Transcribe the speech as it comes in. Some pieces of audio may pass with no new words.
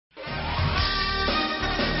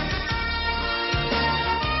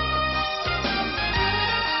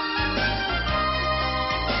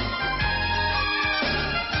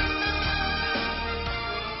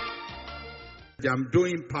I'm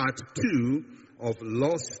doing part 2 of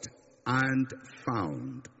Lost and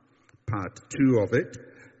Found. Part 2 of it.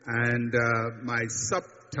 And my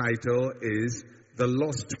subtitle is The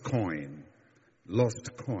Lost Coin.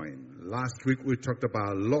 Lost Coin. Last week we talked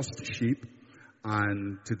about lost sheep.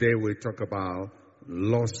 And today we talk about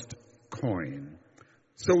lost coin.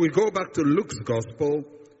 So we go back to Luke's Gospel,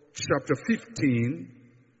 chapter 15,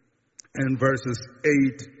 and verses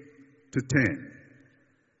 8 to 10.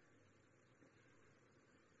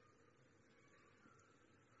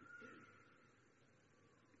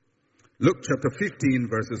 Luke chapter 15,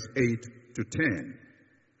 verses 8 to 10.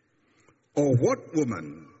 Or what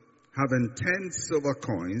woman, having 10 silver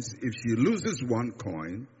coins, if she loses one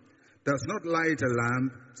coin, does not light a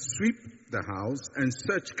lamp, sweep the house, and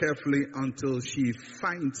search carefully until she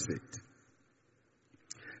finds it?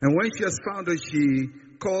 And when she has found it, she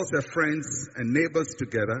calls her friends and neighbors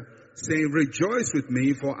together, saying, "Rejoice with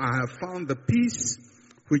me, for I have found the piece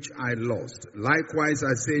which I lost." Likewise,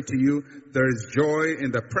 I say to you, there is joy in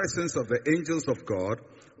the presence of the angels of God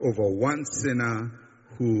over one sinner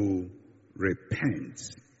who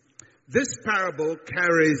repents. This parable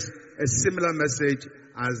carries a similar message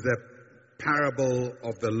as the parable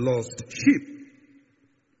of the lost sheep.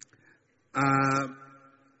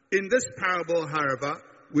 In this parable, however,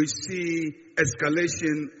 we see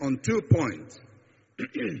escalation on 2 points.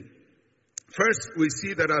 First, we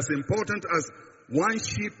see that as important as one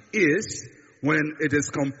sheep is when it is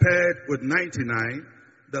compared with 99,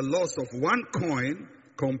 the loss of one coin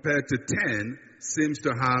compared to 10 seems to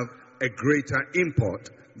have a greater import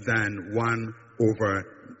than 1 over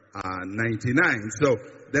 99. So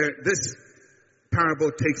this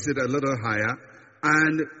parable takes it a little higher.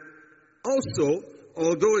 And also,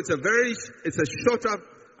 although it's a shorter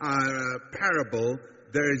parable,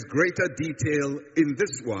 there is greater detail in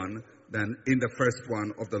this one than in the first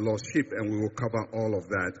one of the lost sheep, and we will cover all of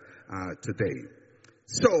that today.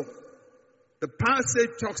 So, the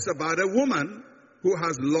passage talks about a woman who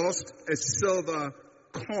has lost a silver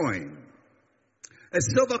coin. A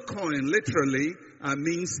silver coin literally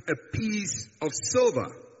means a piece of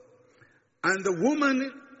silver. And the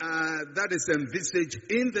woman that is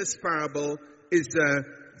envisaged in this parable is a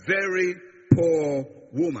very poor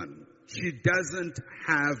woman. She doesn't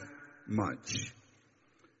have much.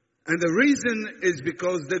 And the reason is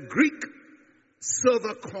because the Greek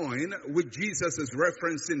silver coin, which Jesus is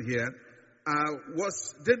referencing here,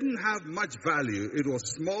 didn't have much value. It was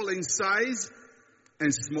small in size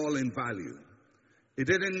and small in value. It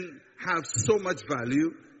didn't have so much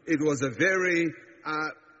value. It was to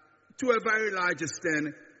a very large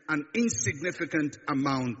extent, an insignificant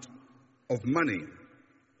amount of money.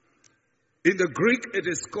 In the Greek, it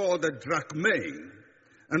is called the drachmae.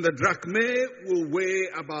 And the drachmae will weigh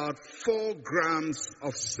about 4 grams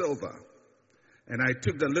of silver. And I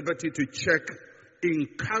took the liberty to check in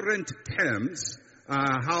current terms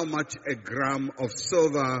how much a gram of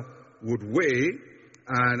silver would weigh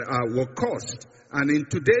and will cost. And in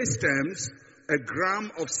today's terms, a gram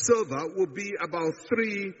of silver would be about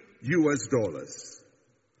 $3 US.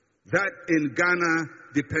 That in Ghana,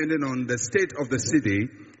 depending on the state of the city,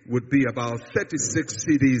 would be about 36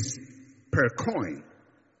 cedis per coin.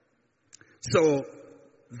 So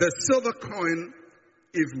the silver coin,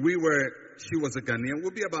 if she was a Ghanaian,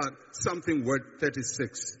 would be about something worth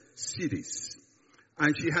 36 cedis.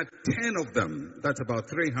 And she had 10 of them. That's about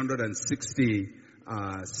 360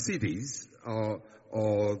 cedis, or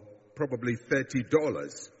probably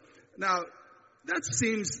 $30. Now, that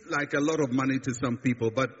seems like a lot of money to some people,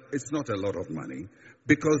 but it's not a lot of money,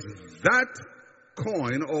 because that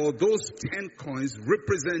coin, or those 10 coins,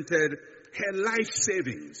 represented her life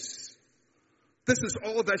savings. This is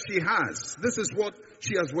all that she has. This is what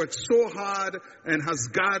she has worked so hard and has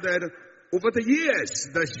gathered over the years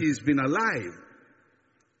that she's been alive.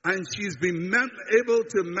 And she's been able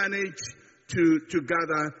to manage to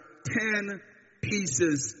gather 10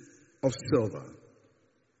 pieces of silver.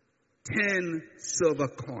 10 silver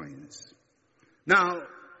coins. Now,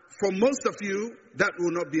 for most of you, that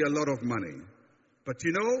will not be a lot of money. But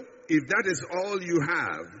you know, if that is all you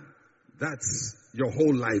have, that's your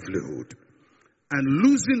whole livelihood. And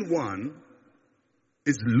losing one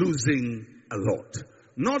is losing a lot.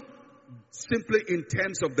 Not simply in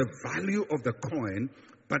terms of the value of the coin,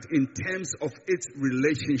 but in terms of its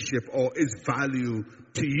relationship or its value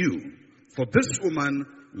to you. For this woman,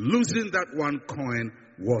 losing that one coin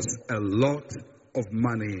was a lot of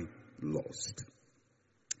money lost.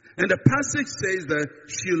 And the passage says that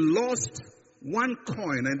she lost one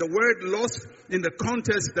coin. And the word lost in the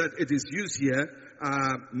context that it is used here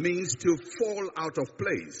means to fall out of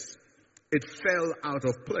place. it fell out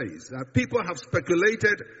of place. People have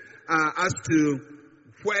speculated as to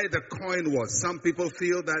where the coin was. Some people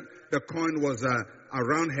feel that the coin was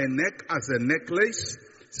around her neck as a necklace.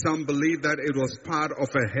 Some believe that it was part of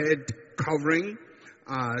a head covering.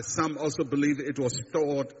 Some also believe it was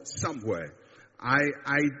stored somewhere. I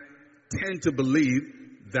tend to believe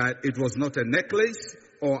that it was not a necklace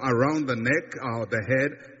or around the neck or the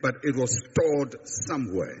head, but it was stored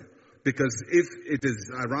somewhere. Because if it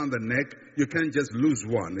is around the neck, you can't just lose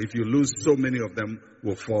one. If you lose, so many of them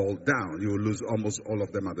will fall down. You will lose almost all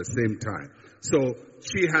of them at the same time. So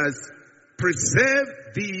she has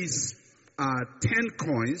preserved these 10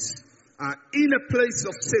 coins in a place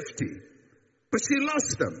of safety. But she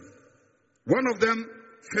lost them. One of them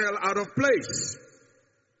fell out of place.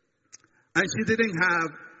 And she didn't have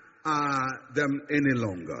them any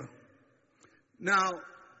longer. Now,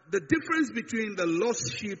 the difference between the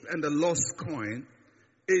lost sheep and the lost coin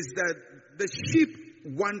is that the sheep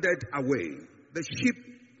wandered away. The sheep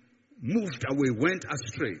moved away, went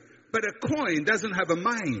astray. But a coin doesn't have a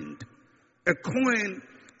mind. A coin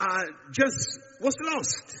just was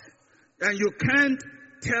lost. And you can't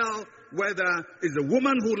tell whether it's the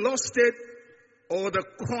woman who lost it or the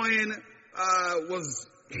coin was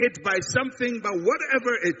hit by something. But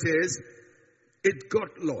whatever it is, it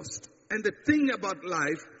got lost. And the thing about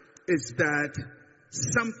life is that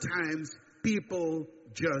sometimes people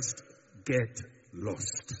just get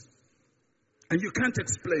lost. And you can't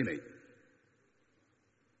explain it.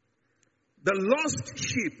 The lost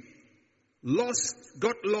sheep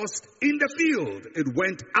got lost in the field. It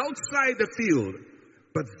went outside the field.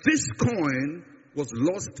 But this coin was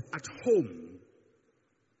lost at home.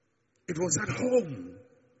 It was at home.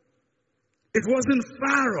 It wasn't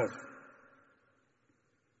far off.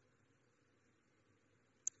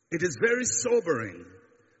 It is very sobering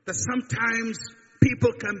that sometimes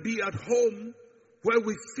people can be at home where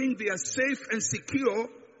we think they are safe and secure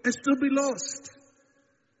and still be lost.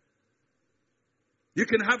 You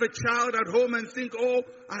can have a child at home and think,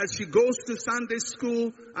 she goes to Sunday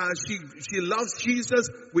school, she loves Jesus,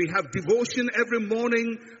 we have devotion every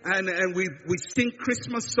morning, and we sing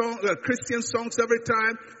Christian songs every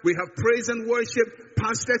time, we have praise and worship,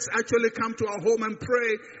 pastors actually come to our home and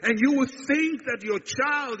pray, and you would think that your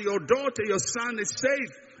child, your daughter, your son is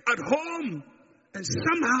safe at home, and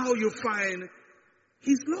somehow you find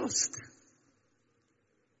he's lost.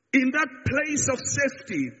 In that place of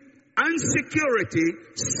safety and security,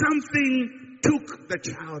 something took the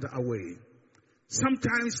child away.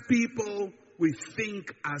 Sometimes people we think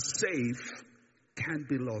are safe can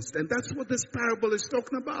be lost. And that's what this parable is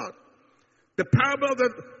talking about. The parable of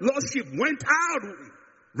the lost sheep went out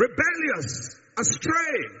rebellious,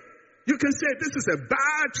 astray. You can say this is a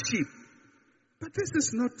bad sheep. But this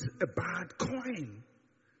is not a bad coin.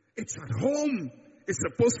 It's at home. It's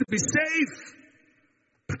supposed to be safe.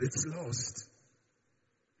 But it's lost.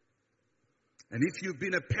 And if you've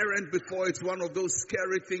been a parent before, it's one of those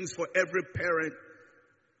scary things for every parent.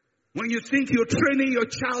 When you think you're training your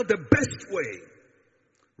child the best way,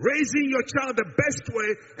 raising your child the best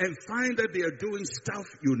way, and find that they are doing stuff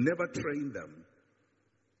you never trained them.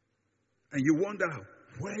 And you wonder,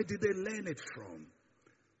 where did they learn it from?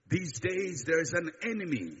 These days, there is an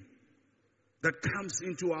enemy that comes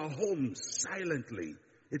into our homes silently.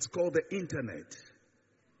 It's called the internet.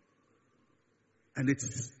 And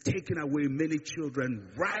it's taken away many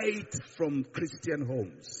children right from Christian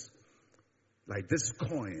homes. Like this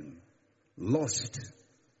coin, lost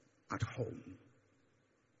at home.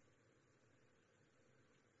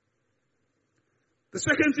 The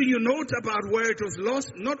second thing you note about where it was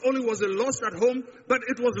lost, not only was it lost at home, but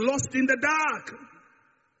it was lost in the dark.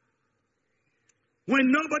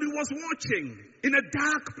 When nobody was watching, in a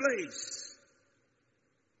dark place.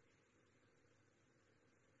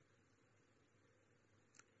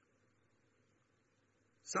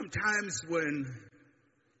 Sometimes when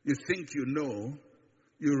you think you know,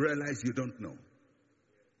 you realize you don't know.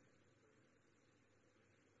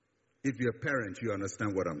 If you're a parent, you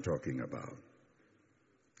understand what I'm talking about.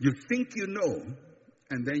 You think you know,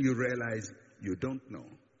 and then you realize you don't know.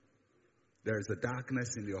 There is a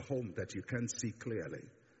darkness in your home that you can't see clearly.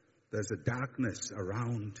 There's a darkness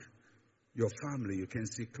around your family you can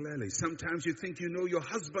see clearly. Sometimes you think you know your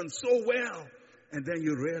husband so well, and then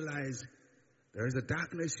you realize there is a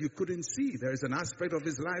darkness you couldn't see. There is an aspect of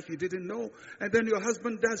his life you didn't know. And then your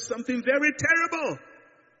husband does something very terrible.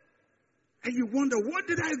 And you wonder, what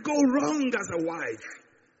did I go wrong as a wife?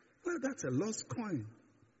 Well, that's a lost coin.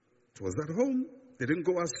 It was at home. They didn't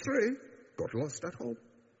go astray. Got lost at home.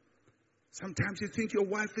 Sometimes you think your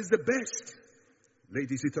wife is the best.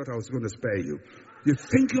 Ladies, you thought I was going to spare you. You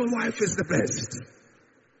think your wife is the best.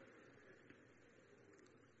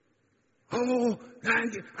 Oh,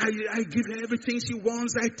 I give her everything she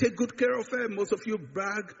wants. I take good care of her. Most of you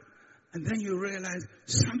brag. And then you realize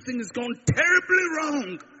something has gone terribly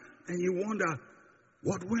wrong. And you wonder,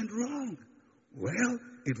 what went wrong? Well,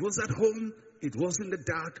 it was at home. It was in the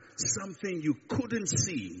dark. Something you couldn't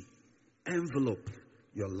see enveloped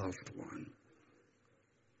your loved one.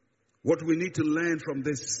 What we need to learn from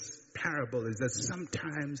this parable is that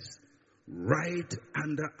sometimes right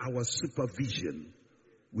under our supervision,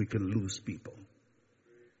 we can lose people.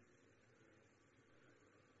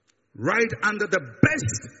 Right under the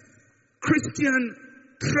best Christian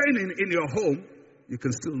training in your home, you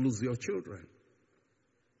can still lose your children.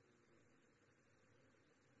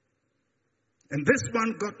 And this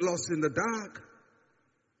one got lost in the dark.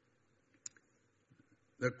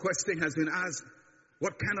 The question has been asked,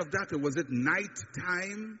 what kind of dark? Was it night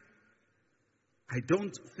time? I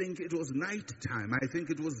don't think it was night time. I think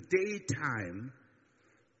it was daytime.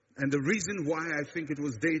 And the reason why I think it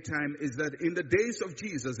was daytime is that in the days of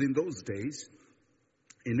Jesus, in those days,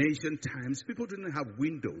 in ancient times, people didn't have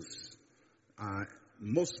windows.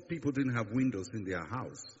 Most people didn't have windows in their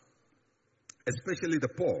house, especially the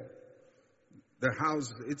poor. The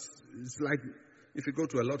house, it's like, if you go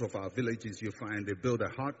to a lot of our villages, you find they build a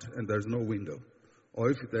hut and there's no window. Or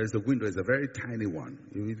if there's a window, it's a very tiny one.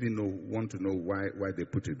 You even want to know why they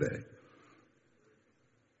put it there.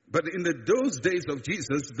 But in those days of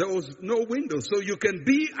Jesus, there was no window. So you can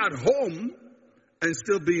be at home and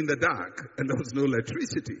still be in the dark. And there was no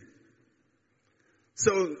electricity.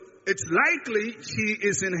 So it's likely she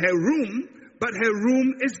is in her room, but her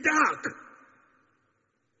room is dark.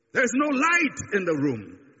 There's no light in the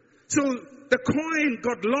room. So the coin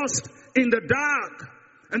got lost in the dark.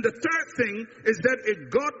 And the third thing is that it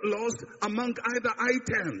got lost among other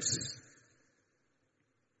items.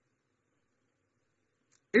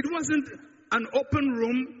 It wasn't an open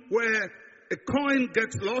room where a coin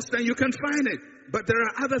gets lost and you can find it. But there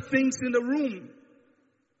are other things in the room.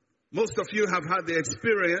 Most of you have had the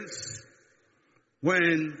experience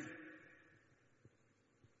when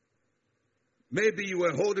maybe you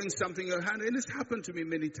were holding something in your hand, and it's happened to me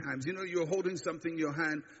many times. You know, you're holding something in your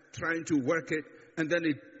hand, trying to work it, and then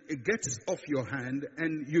it gets off your hand,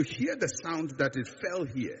 and you hear the sound that it fell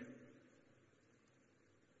here.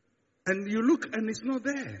 And you look, and it's not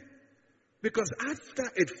there. Because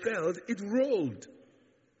after it fell, it rolled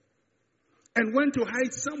and went to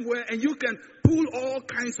hide somewhere, and you can pull all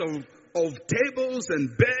kinds of tables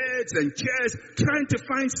and beds and chairs trying to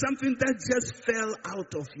find something that just fell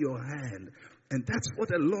out of your hand. And that's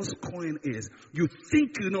what a lost coin is. You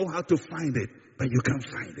think you know how to find it, but you can't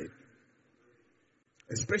find it.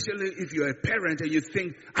 Especially if you're a parent and you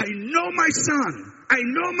think, I know my son, I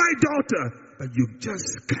know my daughter, but you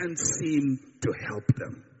just can't seem to help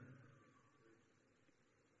them.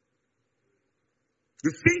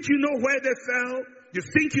 You think you know where they fell, you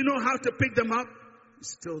think you know how to pick them up, you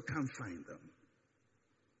still can't find them.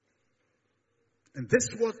 And this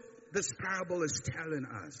is what this parable is telling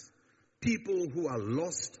us. People who are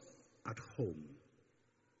lost at home,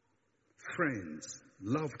 friends,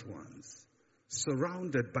 loved ones,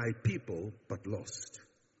 surrounded by people but lost.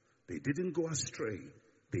 They didn't go astray.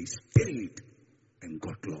 They stayed and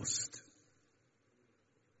got lost.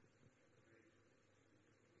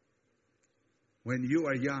 When you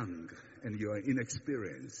are young and you are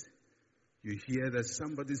inexperienced, you hear that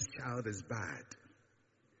somebody's child is bad.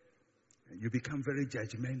 And you become very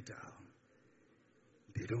judgmental.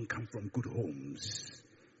 They don't come from good homes.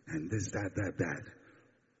 And this, that.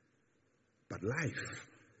 But life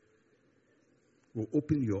will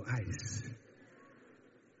open your eyes.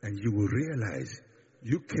 And you will realize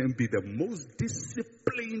you can be the most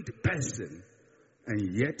disciplined person.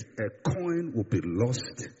 And yet a coin will be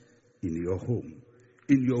lost in your home,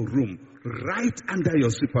 in your room, right under your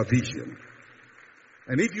supervision.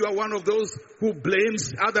 And if you are one of those who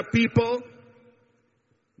blames other people,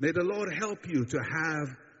 may the Lord help you to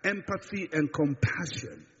have empathy and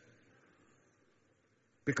compassion.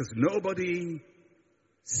 Because nobody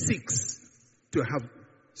seeks to have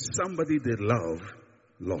somebody they love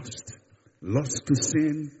lost. Lost to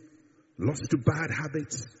sin, lost to bad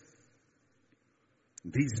habits.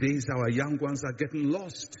 These days our young ones are getting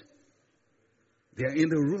lost. They are in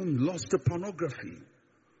the room, lost to pornography,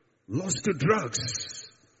 lost to drugs.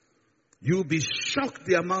 You'll be shocked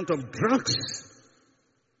the amount of drugs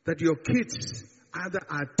that your kids either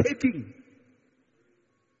are taking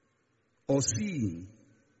or seeing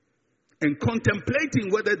and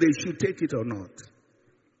contemplating whether they should take it or not.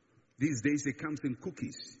 These days it comes in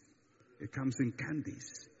cookies. It comes in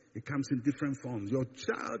candies. It comes in different forms. Your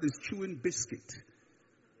child is chewing biscuit.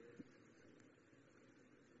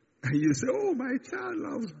 And you say, oh, my child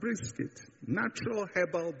loves biscuit. Natural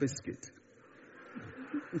herbal biscuit.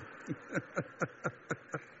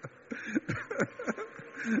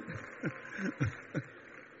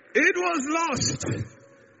 It was lost.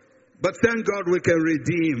 But thank God we can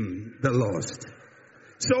redeem the lost.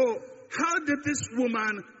 So, how did this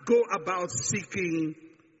woman go about seeking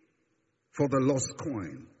for the lost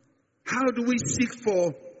coin? How do we seek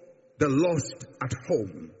for the lost at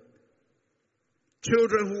home?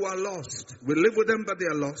 Children who are lost. We live with them, but they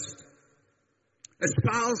are lost. A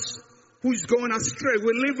spouse who is going astray.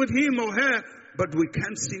 We live with him or her, but we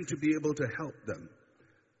can't seem to be able to help them.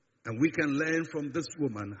 And we can learn from this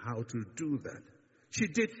woman how to do that. She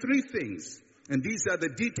did 3 things. And these are the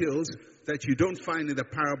details that you don't find in the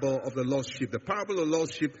parable of the lost sheep. The parable of the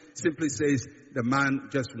lost sheep simply says the man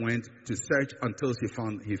just went to search until he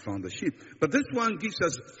found the sheep. But this one gives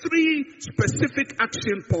us 3 specific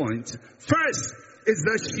action points. First is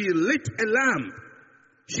that she lit a lamp.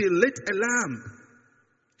 She lit a lamp.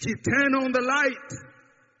 She turned on the light.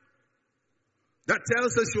 That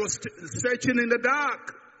tells us she was searching in the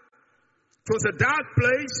dark. It was a dark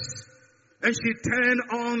place, and she turned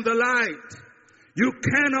on the light. You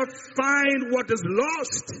cannot find what is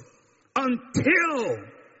lost until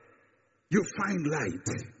you find light.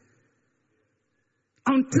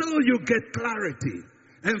 Until you get clarity.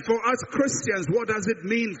 And for us Christians, what does it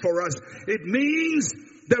mean for us? It means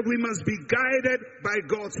that we must be guided by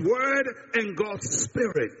God's word and God's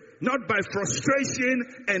spirit. Not by frustration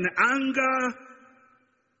and anger,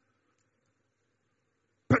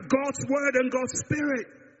 but God's word and God's spirit.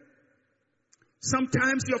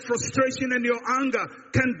 Sometimes your frustration and your anger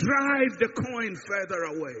can drive the coin further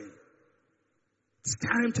away. It's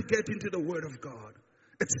time to get into the word of God.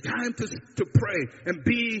 It's time to pray and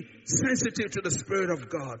be sensitive to the Spirit of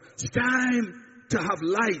God. It's time to have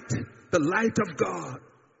light, the light of God.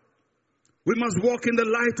 We must walk in the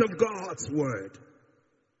light of God's word.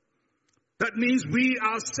 That means we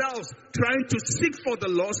ourselves, trying to seek for the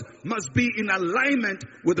lost, must be in alignment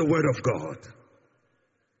with the word of God.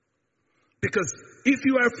 Because if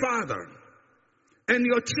you are a father and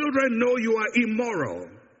your children know you are immoral,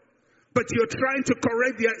 but you're trying to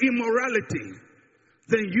correct their immorality,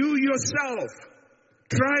 then you yourself,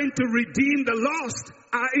 trying to redeem the lost,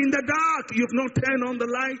 are in the dark. You've not turned on the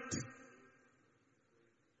light.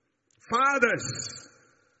 Fathers,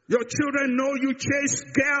 your children know you chase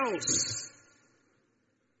girls.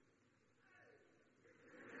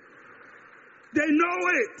 They know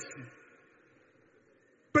it.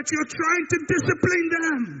 But you're trying to discipline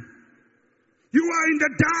them. You are in the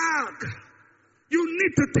dark. You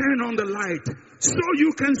need to turn on the light so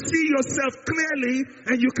you can see yourself clearly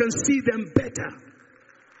and you can see them better.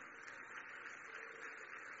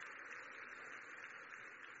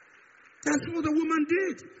 That's what the woman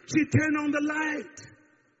did. She turned on the light.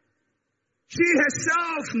 She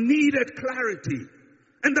herself needed clarity.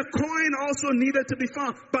 And the coin also needed to be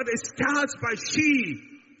found. But it starts by she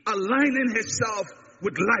aligning herself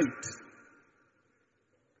with light.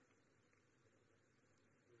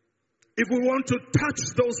 If we want to touch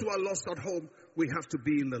those who are lost at home, we have to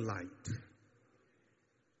be in the light.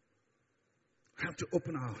 We have to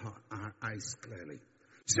open our eyes clearly.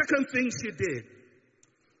 Second thing she did,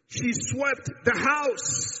 she swept the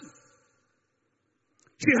house.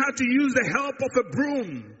 She had to use the help of a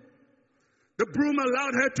broom. The broom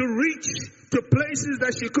allowed her to reach to places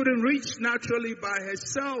that she couldn't reach naturally by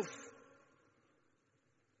herself.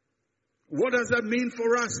 What does that mean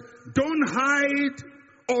for us? Don't hide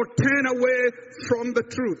or turn away from the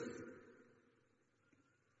truth.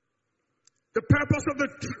 The purpose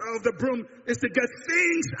of the broom is to get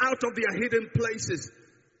things out of their hidden places.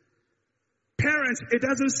 Parents, it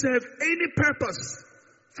doesn't serve any purpose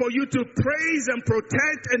for you to praise and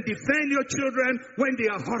protect and defend your children when they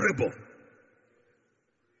are horrible.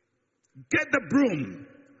 Get the broom.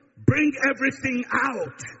 Bring everything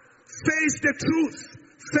out. Face the truth.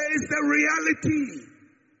 Face the reality.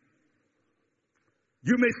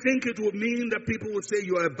 You may think it will mean that people will say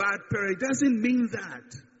you are a bad parent. It doesn't mean that.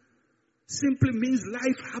 It simply means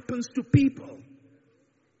life happens to people.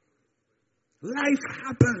 Life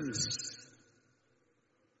happens.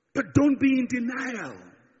 But don't be in denial.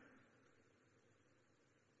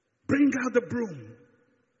 Bring out the broom.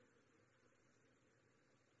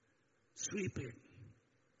 Sweep it.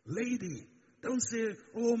 Lady, don't say,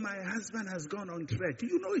 oh, my husband has gone on trek. Do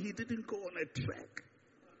you know he didn't go on a trek?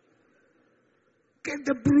 Get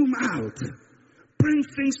the broom out. Bring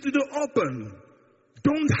things to the open.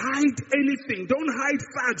 Don't hide anything. Don't hide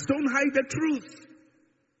facts. Don't hide the truth.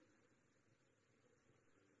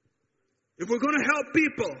 If we're going to help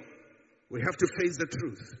people, we have to face the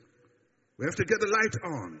truth. We have to get the light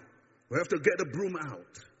on. We have to get the broom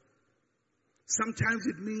out. Sometimes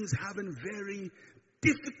it means having very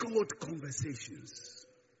difficult conversations.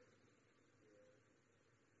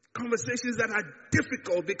 Conversations that are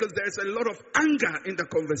difficult because there's a lot of anger in the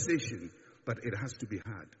conversation, but it has to be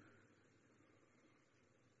had.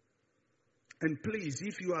 And please,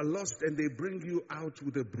 if you are lost and they bring you out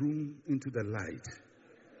with a broom into the light,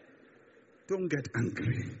 don't get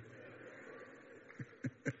angry.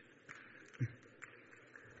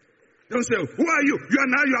 Don't say, who are you? You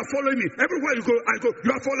are following me. Everywhere you go, I go,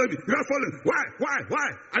 you are following me. You are following me. Why?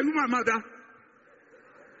 Are you my mother?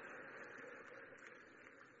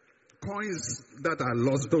 Coins that are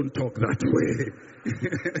lost don't talk that way.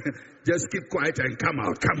 Just keep quiet and come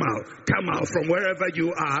out from wherever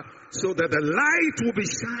you are so that the light will be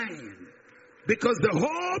shined. Because the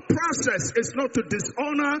whole process is not to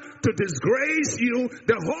dishonor, to disgrace you.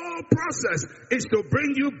 The whole process is to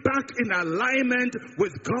bring you back in alignment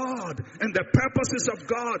with God and the purposes of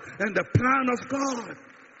God and the plan of God.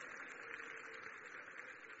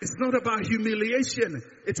 It's not about humiliation.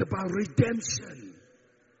 It's about redemption.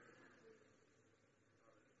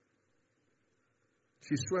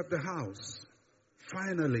 She swept the house.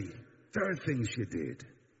 Finally, third thing she did.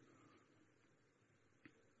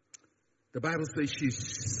 The Bible says she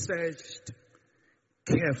searched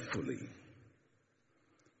carefully.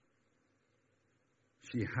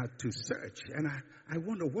 She had to search. And I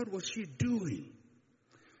wonder, what was she doing?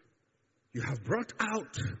 You have brought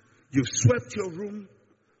out, you've swept your room,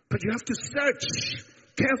 but you have to search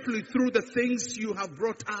carefully through the things you have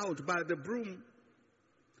brought out by the broom.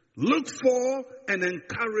 Look for and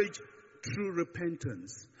encourage true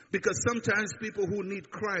repentance. Because sometimes people who need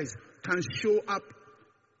Christ can show up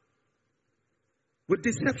with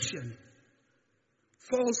deception,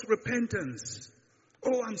 false repentance.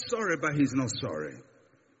 Oh, I'm sorry, but he's not sorry.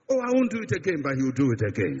 Oh, I won't do it again, but he'll do it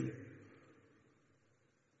again.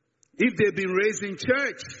 If they've been raised in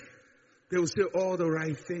church, they will say all the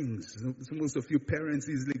right things. Most of you parents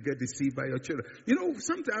easily get deceived by your children. You know,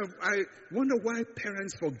 sometimes I wonder why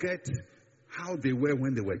parents forget how they were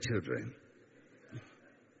when they were children.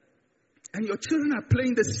 And your children are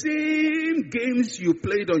playing the same games you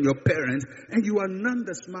played on your parents, and you are none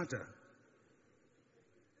the smarter.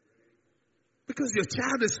 Because your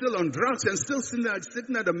child is still on drugs and still sitting at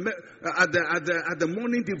the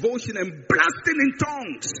morning devotion and blasting in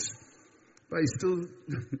tongues. But he's still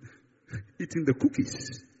eating the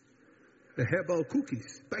cookies, the herbal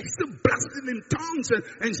cookies. But he's still blasting in tongues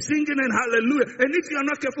and singing and hallelujah. And if you're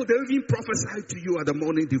not careful, they'll even prophesy to you at the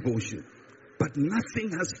morning devotion. But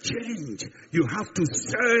nothing has changed. You have to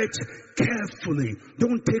search carefully.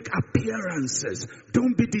 Don't take appearances.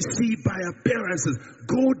 Don't be deceived by appearances.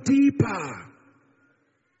 Go deeper.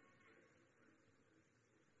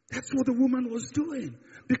 That's what the woman was doing.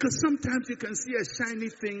 Because sometimes you can see a shiny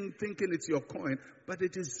thing thinking it's your coin, but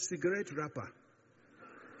it is cigarette wrapper.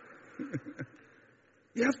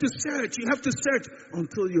 You have to search. You have to search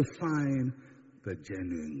until you find the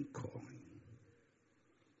genuine coin.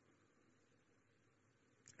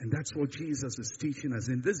 And that's what Jesus is teaching us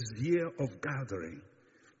in this year of gathering.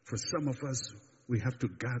 For some of us, we have to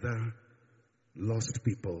gather lost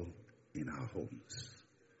people in our homes.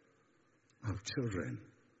 Our children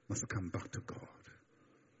must come back to God.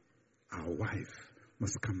 Our wife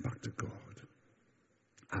must come back to God.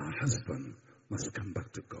 Our husband must come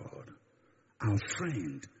back to God. Our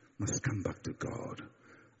friend must come back to God.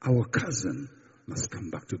 Our cousin must come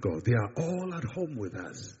back to God. They are all at home with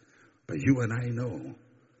us. But you and I know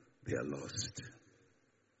they are lost.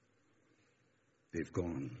 They've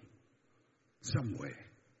gone somewhere.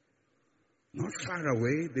 Not far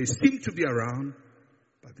away. They seem to be around,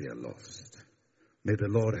 but they are lost. May the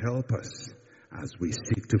Lord help us as we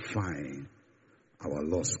seek to find our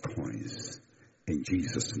lost coins. In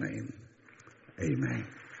Jesus' name, amen.